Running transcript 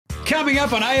coming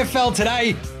up on AFL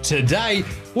Today. Today,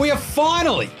 we are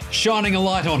finally shining a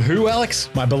light on who, Alex?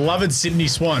 My beloved Sydney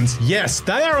Swans. Yes,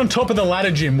 they are on top of the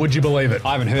ladder, Jim. Would you believe it?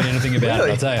 I haven't heard anything about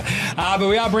Really? it, I'll tell you. But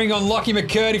we are bringing on Lachy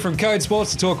McKirdy from Code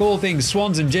Sports to talk all things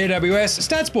Swans and GWS.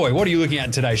 Stats Boy, what are you looking at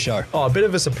in today's show? Oh, a bit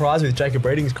of a surprise with Jacob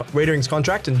Reedering's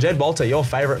contract and Jed Walter, your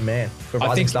favourite man for I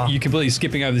Rising think Star. you're completely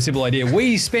skipping over the simple idea.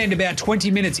 We spend about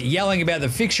 20 minutes yelling about the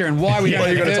fixture and why we don't you're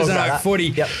have gonna talk Thursday about night that. footy.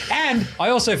 Yep. And I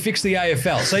also fixed the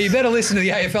AFL. So you better listen to the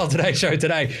AFL Today show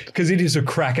today because it is a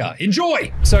cracker.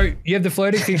 Enjoy. So you have the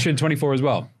floating fixture in 24 as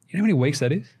well. You know how many weeks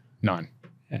that is? 9.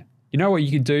 Yeah. You know what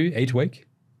you could do each week?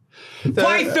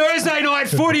 Play Thursday night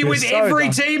footy with so every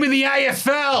dumb. team in the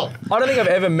AFL. I don't think I've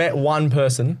ever met one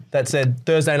person that said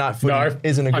Thursday night footy No,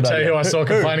 isn't a good I'll idea. tell you who I saw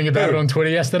complaining about it on Twitter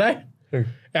yesterday. Who?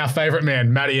 Our favourite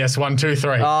man, Matty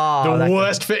S123. Oh, that the guy.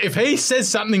 worst. If he says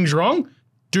something's wrong,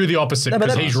 do the opposite No, but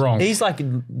because that- he's wrong. He's like,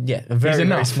 yeah, a very, very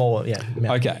enough. small, yeah.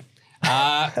 Okay.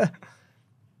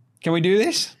 Can we do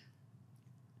this?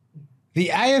 The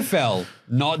AFL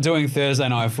not doing Thursday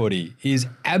night footy is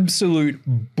absolute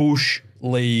bush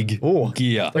league Ooh.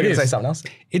 gear. We're going to say something else.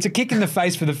 It's a kick in the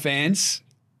face for the fans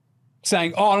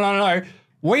saying, oh, no,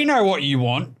 we know what you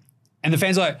want. And the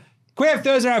fans are like, can we have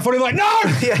Thursday night footy? Like, no,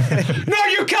 no,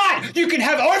 you can't. You can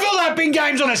have overlapping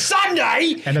games on a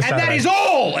Sunday and that Saturday. is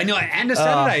all. And you're like, and a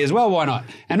Saturday as well, why not?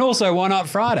 And also, why not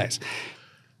Fridays?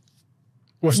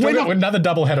 We've still we're got not- another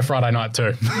doubleheader Friday night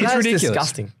too. It's ridiculous.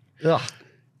 Disgusting. Ugh.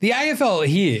 The AFL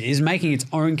here is making its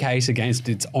own case against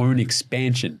its own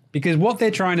expansion because what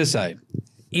they're trying to say,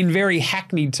 in very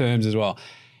hackneyed terms as well,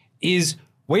 is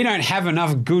we don't have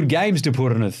enough good games to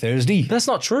put on a Thursday. That's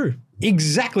not true.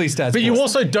 Exactly, Stats. But you Boy.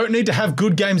 also don't need to have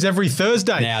good games every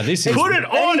Thursday. Now, this is- Put it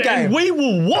on Any game. and we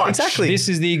will watch. Exactly. This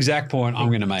is the exact point I'm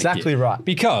going to make. Exactly here. right.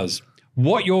 Because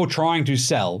what you're trying to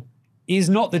sell is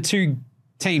not the two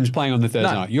teams playing on the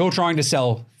Thursday No. night. You're trying to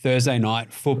sell Thursday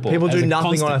night football. People as do a nothing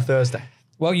constant. on a Thursday.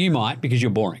 Well, you might because you're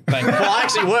boring. But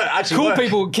Well, actually,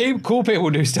 cool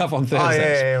people do stuff on Thursdays.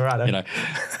 yeah, right. You know,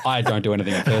 I don't do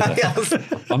anything on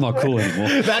Thursdays. I'm not cool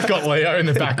anymore. That got Leo in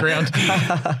the background.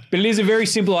 But it is a very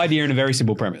simple idea and a very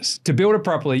simple premise. To build it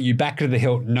properly, you back to the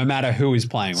hilt no matter who is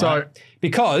playing, So- right?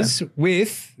 Because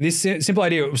with this simple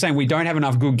idea of saying we don't have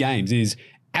enough good games is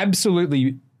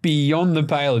absolutely beyond the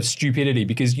pale of stupidity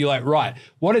because you're like, right,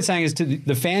 what it's saying is to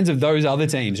the fans of those other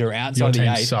teams who are outside Your the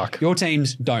teams eight, suck. your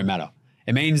teams don't matter.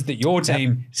 It means that your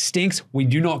team stinks. We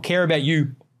do not care about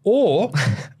you or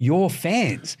your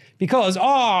fans because,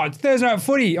 it's Thursday night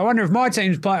footy. I wonder if my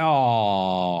team's playing.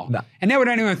 Oh. No. And now we're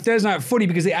only on Thursday night footy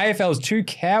because the AFL is too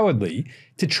cowardly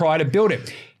to try to build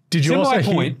it. Did you So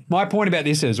also my point about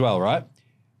this as well, right?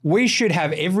 We should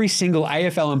have every single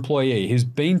AFL employee who's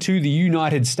been to the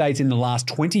United States in the last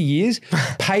 20 years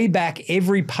pay back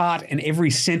every part and every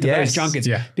cent of those Yes. junkets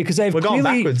Yeah. because they've We're going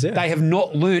clearly, backwards, yeah. they have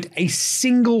not learnt a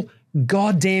single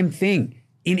goddamn thing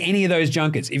in any of those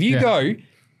junkets. If you Yeah. go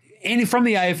and from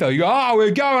the AFL, you go,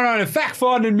 we're going on a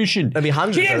fact-finding mission. There'll be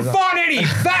hundreds You didn't of those. find any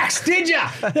facts, did you?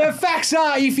 The facts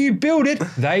are, if you build it,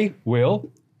 they will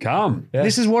come. Yeah.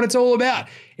 This is what it's all about.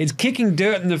 It's kicking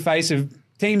dirt in the face of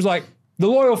teams like the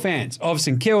loyal fans of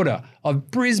St Kilda, of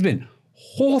Brisbane,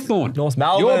 Hawthorn, North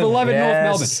Melbourne, your beloved North yes.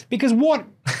 Melbourne. Because what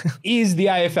is the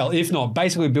AFL, if not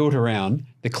basically built around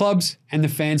the clubs and the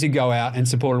fans who go out and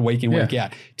support it week in, week Yeah.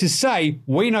 out? To say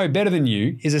we know better than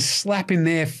you is a slap in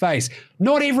their face.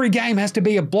 Not every game has to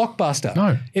be a blockbuster.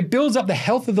 No. It builds up the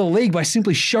health of the league by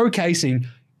simply showcasing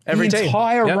Every the team.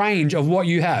 entire Yep. range of what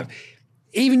you have.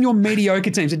 Even your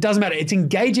mediocre teams, it doesn't matter. It's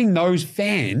engaging those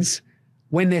fans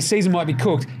when their season might be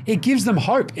cooked. It gives them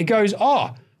hope. It goes,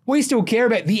 we still care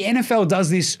about the NFL does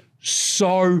this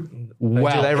so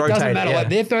well. They It rotate doesn't it, matter. yeah. Like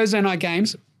their Thursday night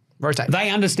games, Rotate. they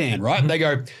understand, right? They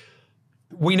go,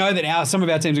 we know that some of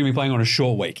our teams are going to be playing on a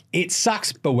short week. It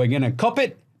sucks, but we're going to cop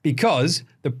it because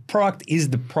the product is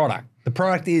the product. The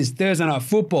product is Thursday night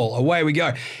football. Away we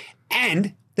go.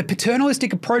 And the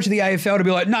paternalistic approach of the AFL to be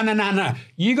like, no.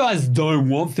 You guys don't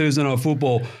want Thursday night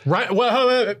football.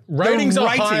 Ratings The are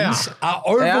higher. ratings are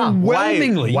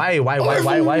overwhelmingly, Way.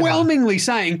 overwhelmingly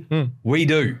saying we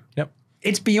do. Yep.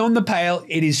 It's beyond the pale.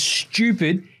 It is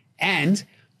stupid. And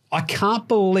I can't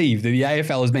believe that the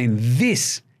AFL has been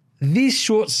this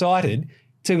short-sighted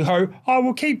to go,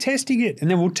 we'll keep testing it. And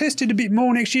then we'll test it a bit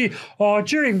more next year.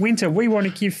 During winter, we want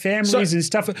to give families and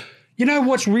stuff. You know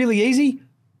what's really easy?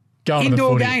 Going to the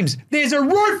Indoor footy. games. There's a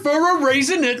roof for a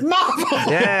reason at Marvel.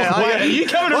 Yeah. Wait, are you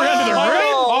coming around to the room?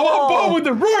 I'm on board with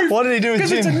the roof. What did he do with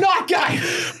Because it's a Jim? night game.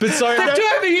 But so They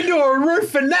turned me into a roof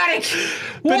fanatic.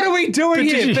 What are we doing But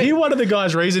here? did you hear one of the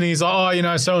guys' reasoning? He's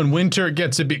like, so in winter it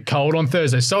gets a bit cold on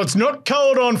Thursday. So it's not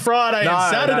cold on Friday No,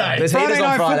 and Saturday. there's Friday heaters on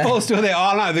night Friday. football's still there.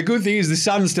 Oh no, the good thing is the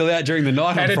sun's still out during the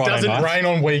night and on it Friday doesn't nights.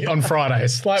 rain on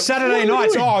Fridays. Like, Saturday what are we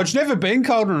nights. doing? Oh, it's never been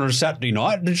colder on a Saturday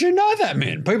night. Did you know that,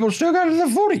 man? People still go to the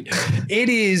footy. It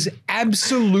is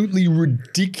absolutely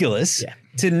ridiculous. Yeah.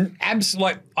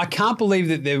 I can't believe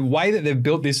that the way that they've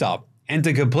built this up and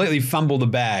to completely fumble the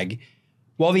bag.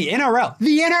 While the NRL,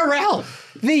 They're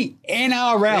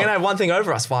gonna have one thing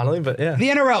over us finally, but yeah. the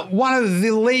NRL, one of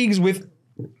the leagues with,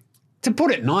 to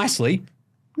put it nicely,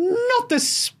 not the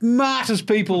smartest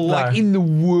people like in the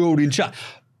world in charge.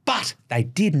 But they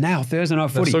did nail Thursday night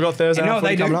footy. still got Thursday And you know night what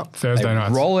footy they coming do? up. Thursday They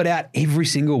nights. roll it out every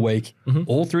single week,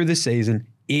 all through the season.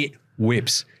 It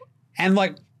whips. And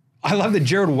I love that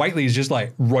Gerald Whateley is just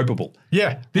ropeable.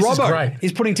 Yeah, this Robbo is great.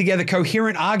 is putting together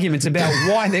coherent arguments about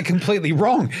why they're completely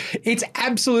wrong. It's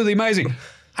absolutely amazing.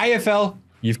 AFL,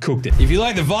 you've cooked it. If you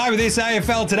like the vibe of this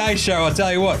AFL Today show, I'll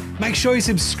tell you what, make sure you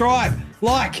subscribe,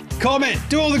 like, comment,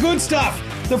 do all the good stuff.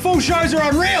 The full shows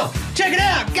are unreal. Check it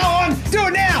out. Go